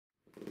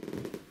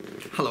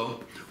Hello,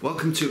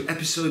 welcome to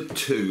episode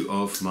 2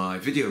 of my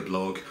video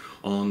blog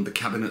on the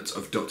Cabinet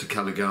of Dr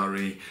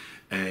Caligari,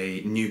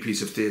 a new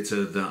piece of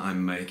theatre that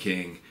I'm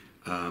making,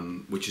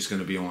 which is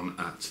going to be on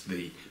at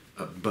the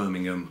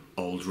Birmingham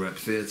Old Rep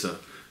Theatre.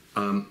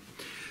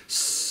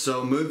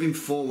 So moving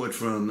forward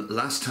from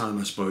last time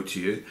I spoke to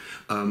you,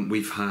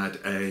 we've had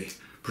a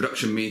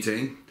production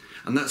meeting,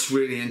 and that's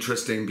really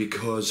interesting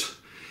because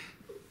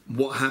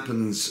what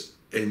happens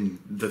in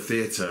the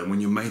theatre when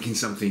you're making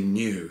something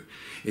new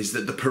is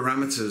that the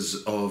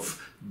parameters of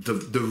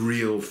the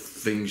real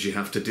things you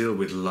have to deal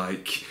with,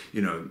 like,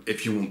 you know,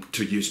 if you want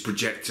to use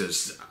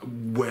projectors,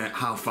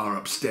 how far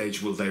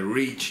upstage will they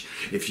reach?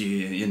 If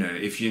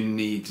if you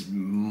need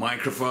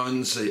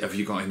microphones, have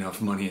you got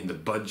enough money in the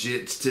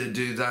budget to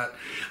do that?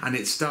 And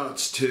it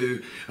starts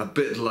to, a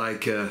bit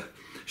like a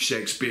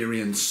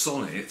Shakespearean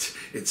sonnet,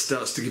 it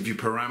starts to give you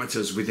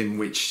parameters within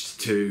which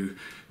to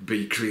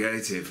be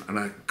creative, and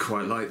I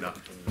quite like that.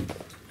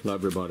 Hello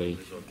everybody.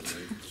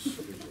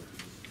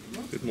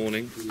 Good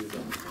morning.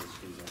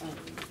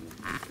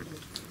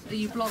 Are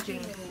you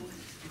blogging?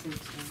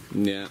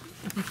 Yeah.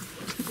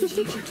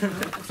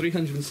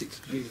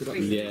 360 people.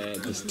 Yeah,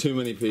 there's too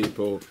many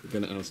people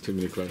going to ask too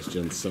many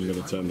questions, so I'm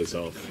going to turn this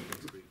off.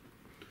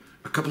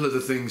 A couple of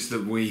the things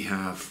that we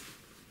have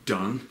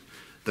done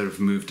that have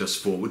moved us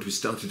forward. We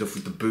started off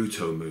with the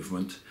Buto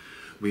movement.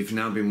 We've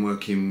now been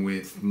working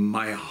with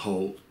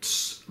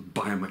Meyerhold's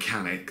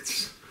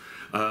biomechanics.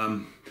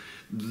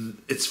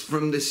 It's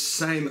from this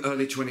same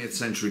early 20th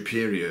century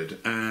period,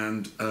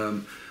 and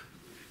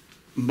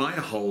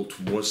Meyerhold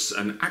was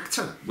an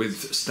actor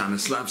with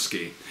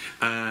Stanislavski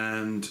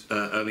and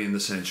early in the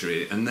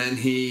century, and then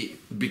he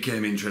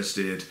became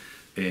interested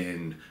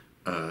in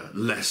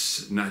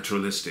less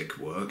naturalistic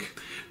work.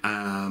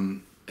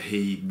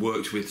 He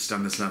worked with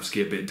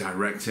Stanislavski a bit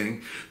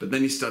directing, but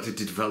then he started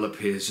to develop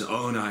his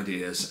own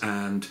ideas,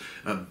 and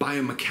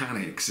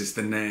biomechanics is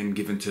the name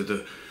given to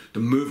the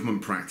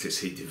movement practice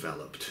he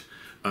developed,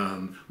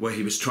 where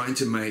he was trying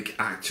to make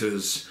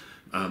actors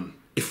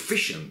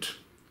efficient,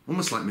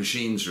 almost like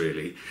machines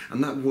really,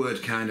 and that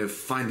word kind of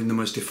finding the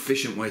most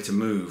efficient way to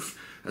move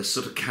has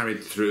sort of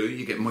carried through.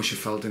 You get Moshe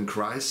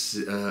Feldenkrais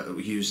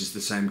uses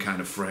the same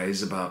kind of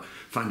phrase about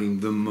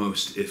finding the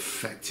most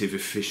effective,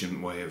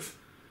 efficient way of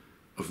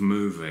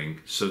moving,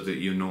 so that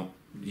you're not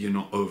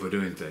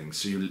overdoing things,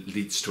 so it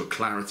leads to a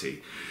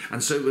clarity.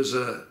 And so it was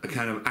a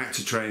kind of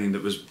actor training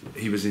that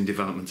he was in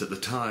development at the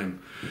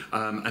time,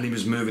 and he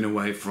was moving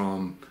away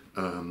from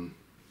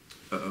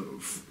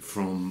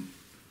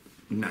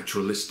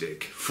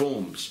naturalistic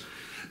forms.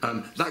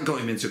 That got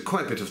him into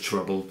quite a bit of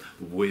trouble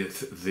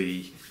with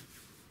the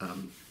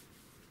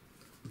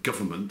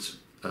government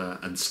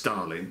and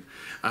Stalin,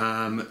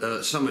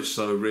 so much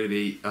so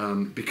really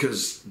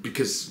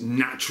because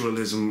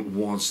naturalism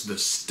was the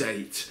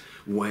state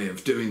way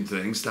of doing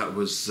things. That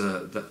was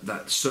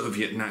that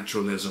Soviet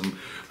naturalism.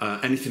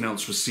 Anything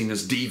else was seen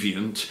as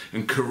deviant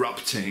and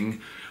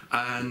corrupting,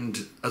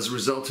 and as a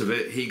result of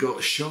it, he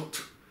got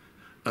shot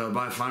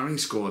by a firing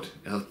squad.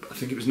 I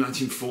think it was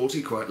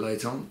 1940, quite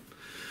late on.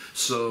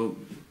 So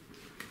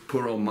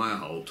poor old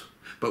Meyerhold.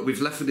 But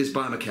we've left with his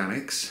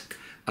biomechanics,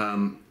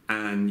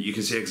 and you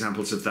can see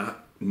examples of that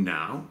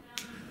now.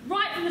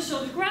 Right from the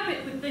shoulder, grab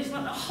it with this,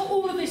 like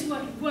all of this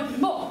working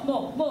more,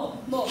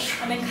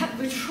 and then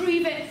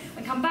retrieve it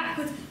and come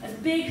backwards as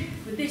big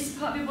with this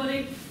part of your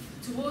body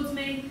towards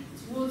me,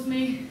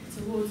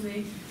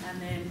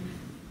 and then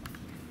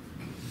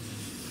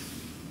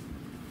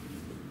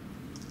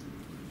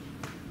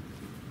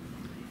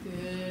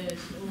good,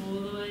 all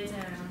the way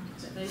down.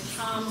 Let those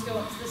palms go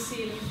up to the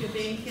ceiling if you're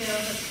being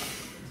killed.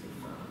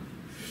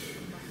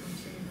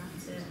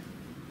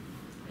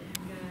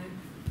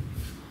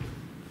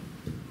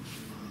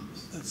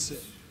 That's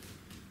it.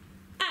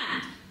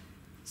 And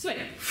swing.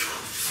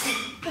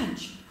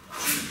 Bench.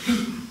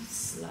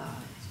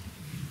 Slide.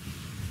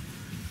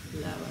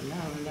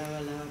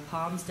 Lower.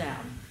 Palms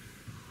down.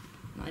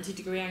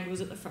 90-degree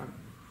angles at the front.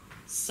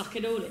 Suck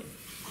it all in.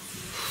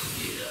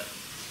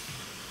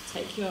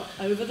 Take your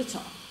over the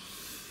top.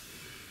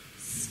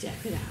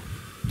 Step it out.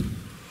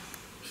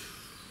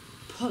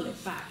 Pull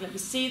it back. Let me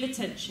see the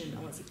tension.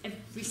 I want to see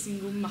every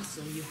single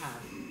muscle you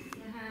have.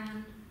 Your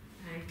hand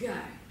and go.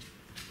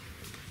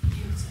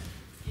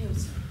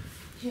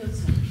 Heel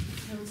turn,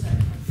 and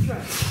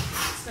throw.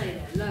 Stay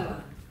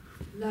there,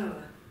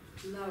 lower.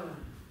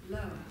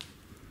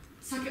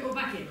 Suck it all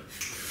back in.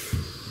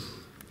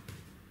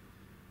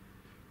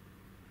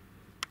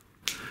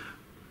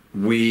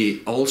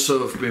 We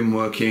also have been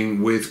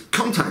working with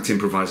contact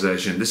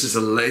improvisation. This is the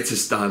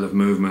latest style of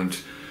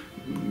movement,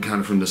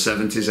 kind of from the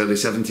 70s, early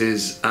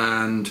 70s,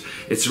 and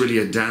it's really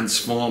a dance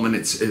form, and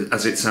it's,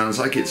 as it sounds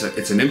like, it's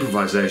an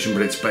improvisation,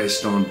 but it's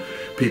based on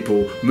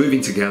people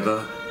moving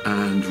together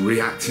and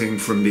reacting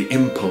from the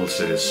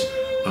impulses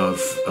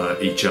of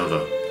each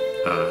other,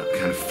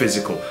 kind of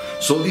physical.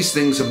 So all these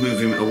things are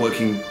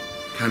working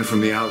kind of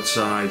from the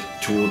outside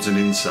towards an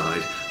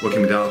inside,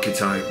 working with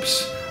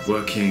archetypes,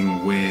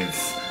 working with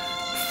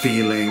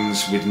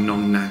feelings, with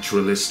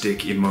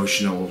non-naturalistic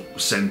emotional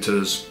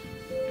centers,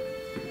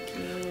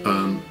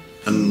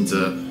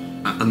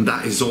 and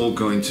that is all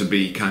going to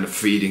be kind of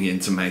feeding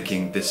into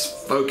making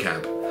this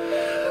vocab.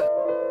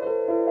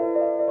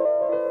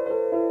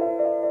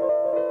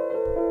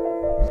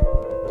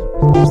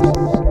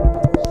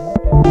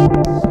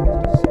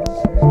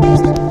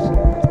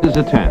 Is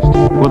a test.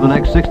 For the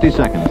next 60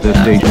 seconds, this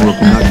station will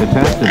conduct a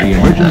test of the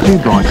emergency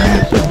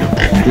broadcast system.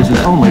 This is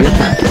only a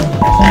test.